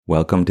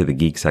Welcome to the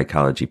Geek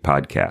Psychology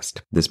Podcast.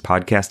 This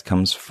podcast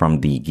comes from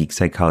the Geek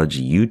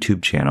Psychology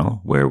YouTube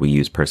channel, where we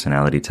use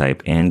personality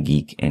type and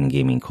geek and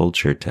gaming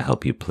culture to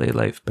help you play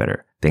life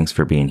better. Thanks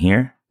for being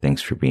here.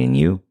 Thanks for being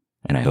you.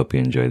 And I hope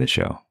you enjoy the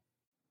show.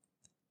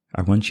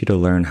 I want you to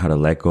learn how to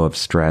let go of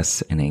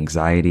stress and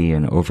anxiety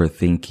and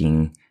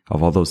overthinking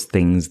of all those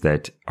things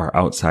that are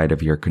outside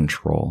of your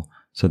control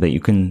so that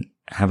you can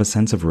have a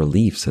sense of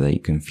relief, so that you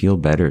can feel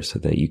better, so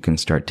that you can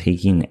start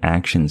taking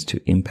actions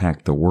to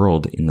impact the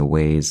world in the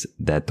ways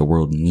that the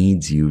world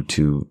needs you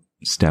to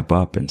step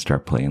up and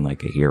start playing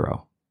like a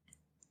hero.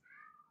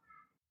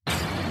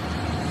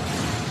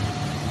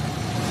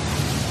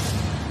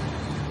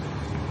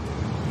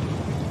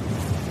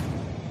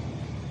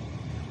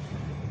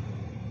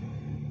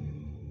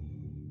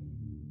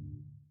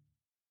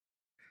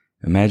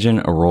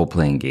 Imagine a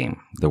role-playing game.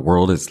 The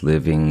world is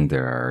living.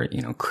 There are,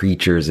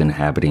 creatures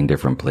inhabiting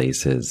different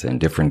places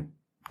and different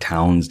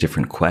towns,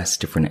 different quests,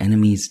 different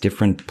enemies,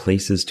 different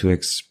places to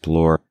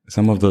explore.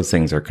 Some of those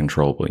things are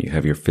controllable. You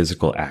have your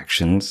physical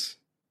actions,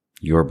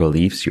 your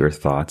beliefs, your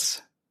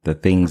thoughts, the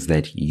things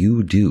that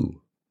you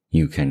do,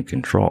 you can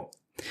control.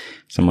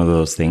 Some of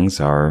those things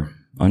are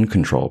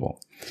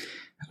uncontrollable,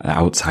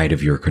 outside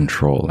of your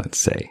control, let's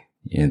say.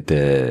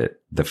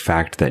 The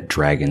fact that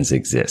dragons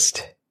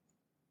exist,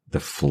 the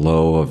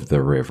flow of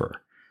the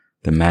river,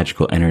 the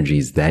magical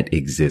energies that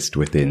exist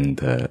within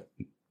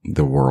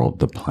the world,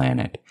 the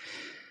planet,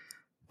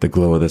 the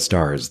glow of the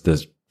stars,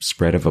 the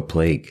spread of a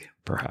plague,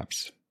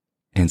 perhaps.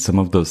 And some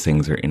of those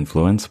things are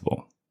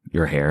influenceable.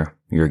 Your hair,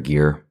 your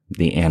gear,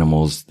 the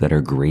animals that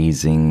are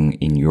grazing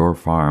in your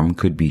farm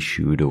could be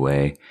shooed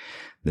away.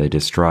 The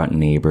distraught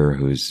neighbor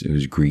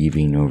who's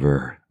grieving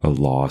over a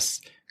loss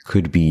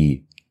could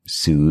be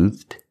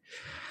soothed.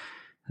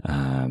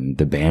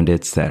 The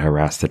bandits that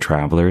harass the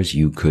travelers,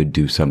 you could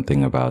do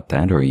something about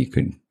that, or you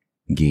could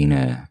gain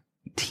a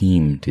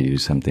team to do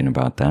something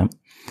about that.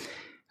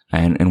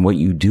 And what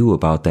you do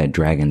about that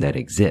dragon that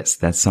exists,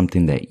 that's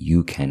something that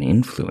you can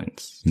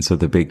influence. And so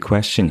the big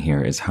question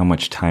here is, how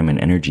much time and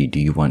energy do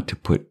you want to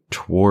put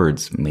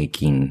towards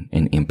making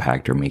an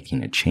impact or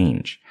making a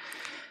change?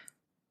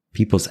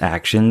 People's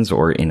actions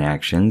or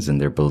inactions and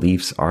their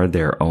beliefs are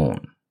their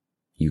own.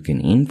 You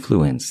can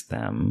influence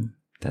them.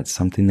 That's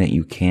something that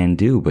you can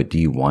do, but do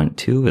you want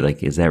to?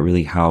 Is that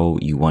really how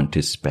you want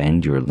to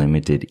spend your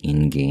limited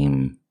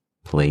in-game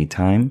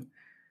playtime?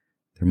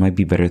 There might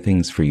be better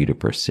things for you to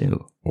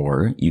pursue.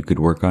 Or you could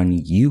work on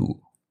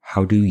you.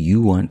 How do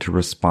you want to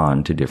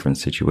respond to different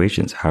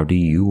situations? How do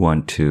you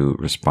want to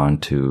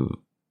respond to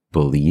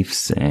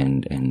beliefs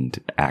and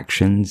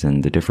actions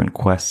and the different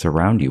quests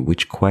around you?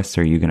 Which quests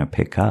are you going to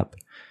pick up?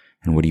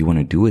 And what do you want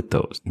to do with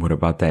those? What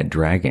about that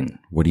dragon?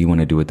 What do you want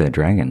to do with that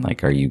dragon?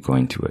 Are you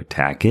going to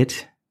attack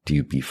it? Do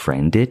you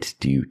befriend it?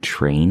 Do you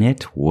train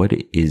it? What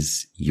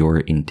is your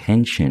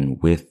intention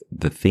with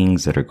the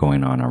things that are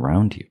going on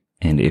around you?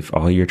 And if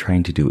all you're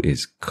trying to do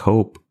is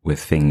cope with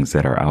things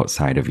that are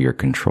outside of your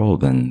control,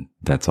 then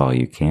that's all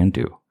you can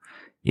do.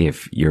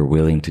 If you're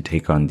willing to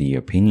take on the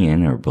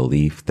opinion or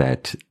belief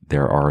that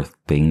there are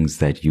things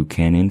that you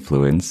can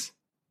influence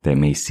that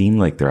may seem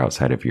like they're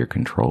outside of your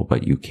control,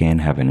 but you can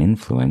have an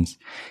influence,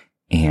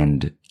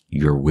 and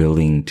you're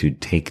willing to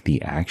take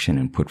the action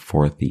and put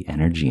forth the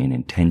energy and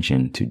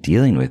intention to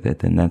dealing with it,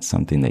 then that's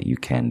something that you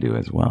can do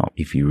as well.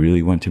 If you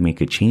really want to make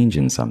a change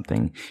in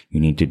something, you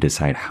need to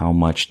decide how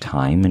much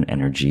time and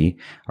energy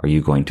are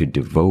you going to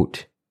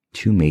devote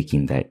to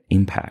making that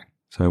impact.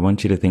 So I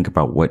want you to think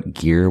about what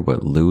gear,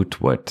 what loot,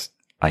 what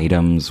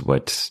items,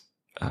 what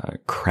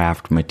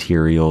craft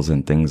materials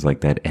and things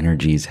like that,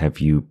 energies have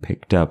you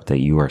picked up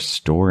that you are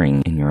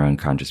storing in your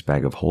unconscious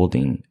bag of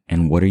holding?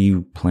 And what are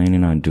you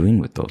planning on doing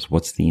with those?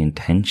 What's the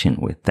intention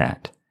with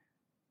that?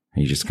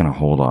 Are you just going to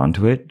hold on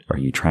to it? Are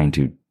you trying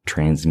to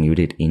transmute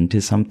it into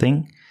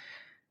something?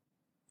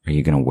 Are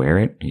you going to wear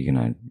it? Are you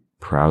going to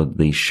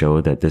proudly show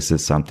that this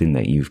is something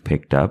that you've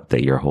picked up,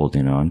 that you're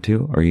holding on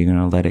to? Or are you going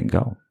to let it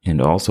go? And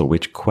also,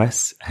 which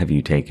quests have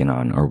you taken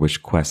on, or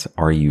which quests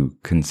are you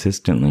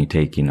consistently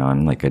taking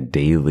on, like a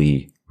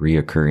daily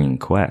reoccurring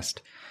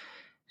quest?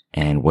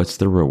 And what's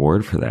the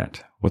reward for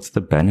that? What's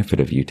the benefit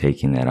of you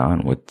taking that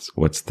on?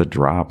 What's the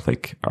drop?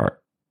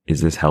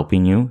 Is this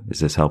helping you? Is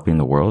this helping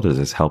the world? Is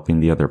this helping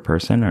the other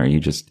person? Or are you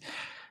just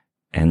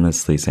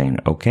endlessly saying,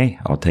 okay,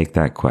 I'll take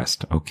that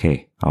quest.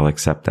 Okay, I'll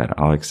accept that.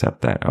 I'll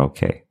accept that.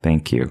 Okay,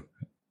 thank you.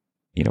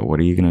 What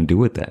are you going to do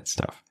with that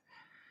stuff?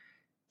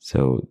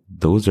 So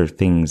those are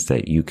things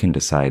that you can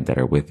decide that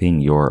are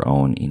within your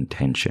own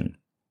intention.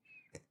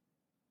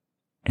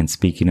 And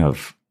speaking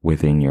of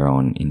within your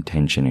own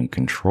intention and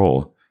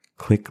control,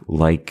 click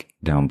like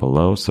down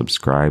below,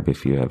 subscribe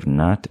if you have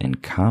not,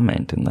 and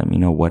comment and let me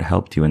know what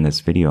helped you in this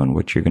video and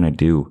what you're going to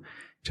do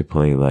to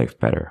play life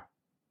better.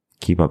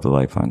 Keep up the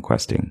lifelong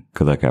questing.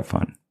 Good luck, have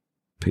fun.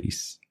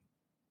 Peace.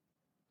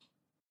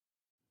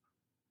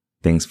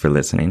 Thanks for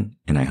listening,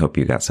 and I hope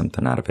you got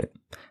something out of it.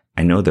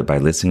 I know that by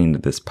listening to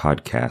this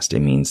podcast, it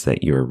means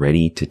that you're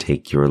ready to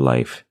take your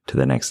life to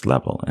the next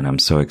level, and I'm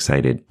so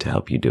excited to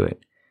help you do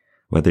it.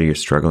 Whether you're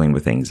struggling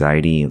with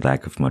anxiety,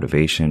 lack of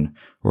motivation,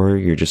 or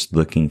you're just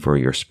looking for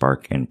your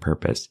spark and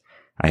purpose,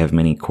 I have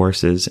many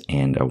courses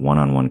and a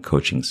one-on-one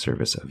coaching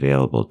service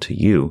available to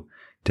you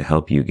to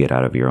help you get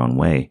out of your own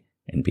way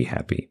and be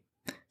happy.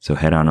 So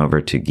head on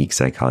over to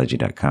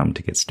geekpsychology.com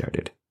to get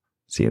started.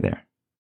 See you there.